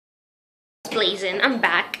Raisin. I'm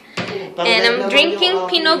back. And I'm drinking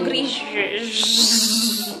Pinot Grigio.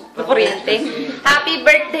 Kuryente. Happy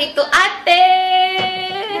birthday to Ate!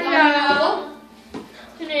 Hello!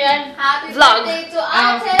 Sino yan? Happy Vlog. birthday to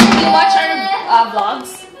Ate! You watch our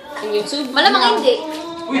vlogs on YouTube? Malamang hindi.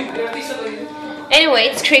 Anyway,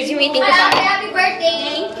 it's crazy when you think about it. Happy birthday!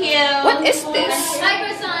 Thank you! What is this? Hi,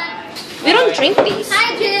 croissant! We don't drink these.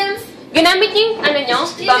 Hi, Jims! Ginamit niyo yung ano nyo?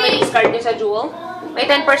 Dominic's card niyo sa Jewel? May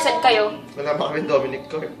 10% kayo. Wala pa kami Dominic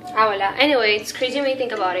card. Ah, wala. Anyway, it's crazy when you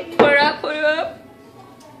think about it. Pour up, pour up.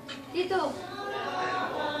 Dito.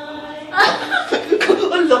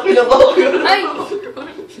 Ang laki na ba ako yun? Ay!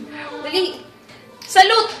 Dali.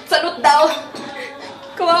 Salute! Salute daw.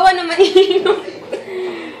 Kawawa naman yun.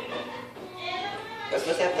 Mas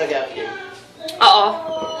masarap na gap game. Oo.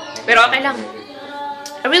 Pero okay lang.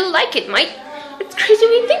 I really like it, Mike. It's crazy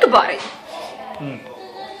when you think about it.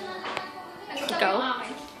 Ikaw?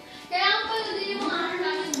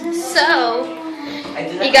 So,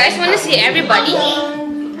 you guys want to see everybody?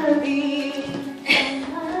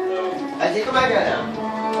 Ay, kumaga na.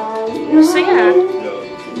 So yeah,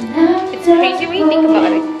 it's crazy when you think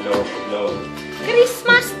about it.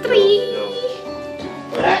 Christmas tree!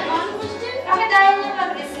 Wala. Bakit ayaw niya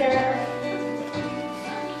mag-reserve?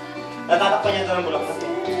 Natatakpan niya ito ng bulak kasi.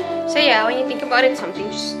 So yeah, when you think about it, something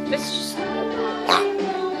just...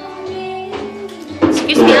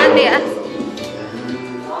 Excuse me, ate, ah.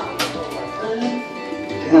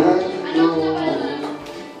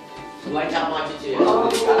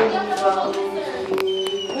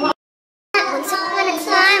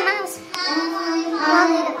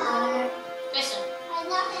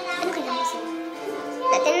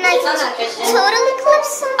 Totally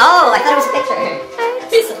clips. Oh, I thought it was a picture. I'm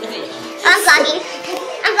vlogging.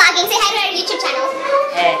 I'm vlogging. Say hi to our YouTube channel.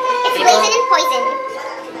 It's Blazin' and Poison.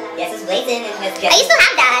 Yes, it's Blazin' and Miss I used to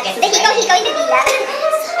have that. The Hiko Hiko in the Villa.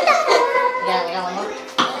 We got one more?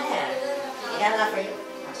 We got a lot for you.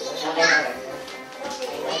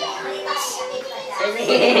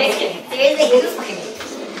 Seriously? You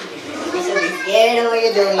should be scared of what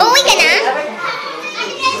you're doing. Oh, we gonna?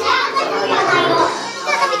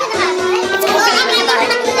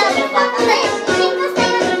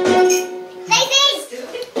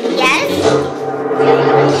 Yes?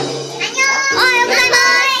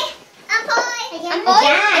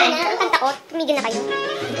 Ang kanta ko, tumigil na kayo.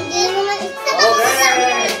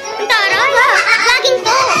 Ang taray! Vlogging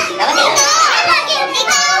to!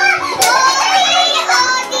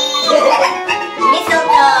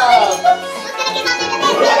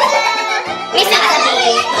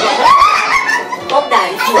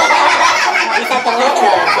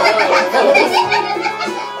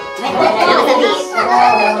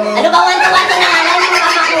 Ano ba 1 to 1 to na? Alam mo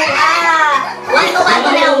makakakuha. 1 to 1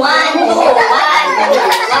 to na. 1 to 1.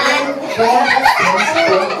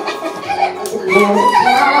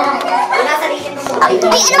 Wala sa rin mo. Ay, ano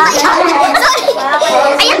ba yan? Sorry!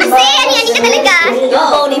 Ayan kasi! Ano ka talaga?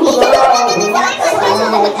 Yo, ni mo. 1, 2, 1.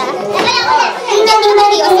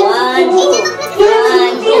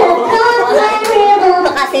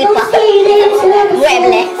 Kasi pa.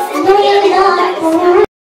 Muebles.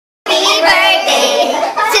 Happy birthday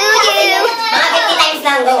to you! Mga 50 times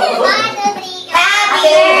lang, go. 1, 2, 3, happy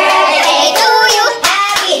birthday to you!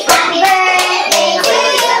 Happy birthday to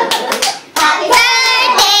you! Happy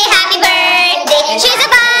birthday! She's a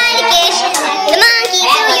bunny fish, the monkey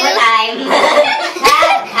to you!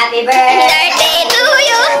 Happy birthday to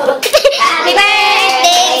you! Happy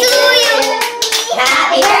birthday to you!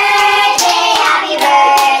 Happy birthday, happy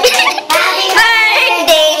birthday. Happy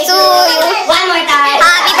birthday to you! One more time.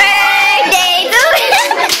 Happy birthday to you!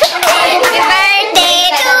 Happy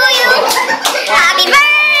birthday to you! Happy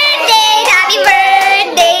birthday! Happy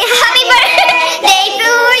birthday! Happy birthday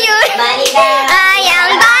to you!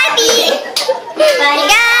 Maligayang bati!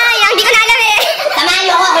 Maligayang, di ko na alam eh! Samahan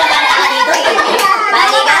niyo ako, wala pa ako dito eh.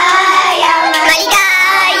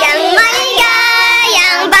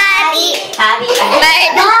 Maligayang bati! Happy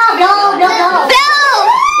birthday! Blow!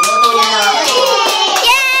 Tinutulan ako.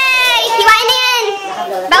 Yay! Hiwain na yan!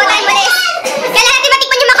 Bago tayo malis! Kailangan natin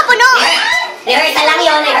matikman yung makapuno! Rehearsal lang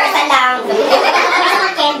yun, rehearsal lang.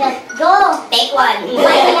 Go! Take 1.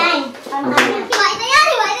 Hiwain na yan!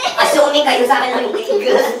 Assuming kayo sa akin lang yung cake.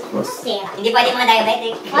 Hindi pwede mga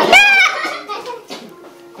diabetic.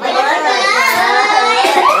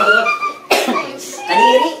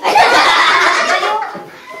 Kadiri.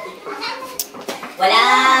 Wala,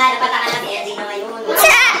 napatakan na si Eddie na ngayon.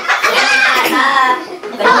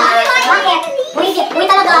 Uy,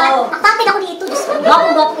 talaga. Nakapapit ako dito.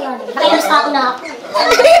 Gwapo ko yan. Nakailusta ako na ako.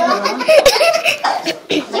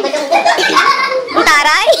 Ang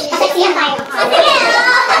taray?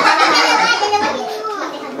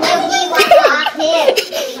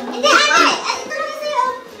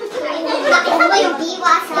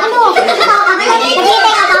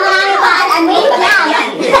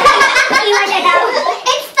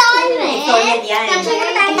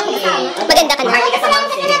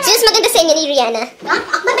 na.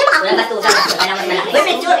 Walang bastusan. Walang mas malaki. Uy,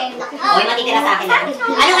 picture. Uy, matitira sa akin.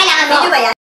 Ano kailangan mo? Video ba yan?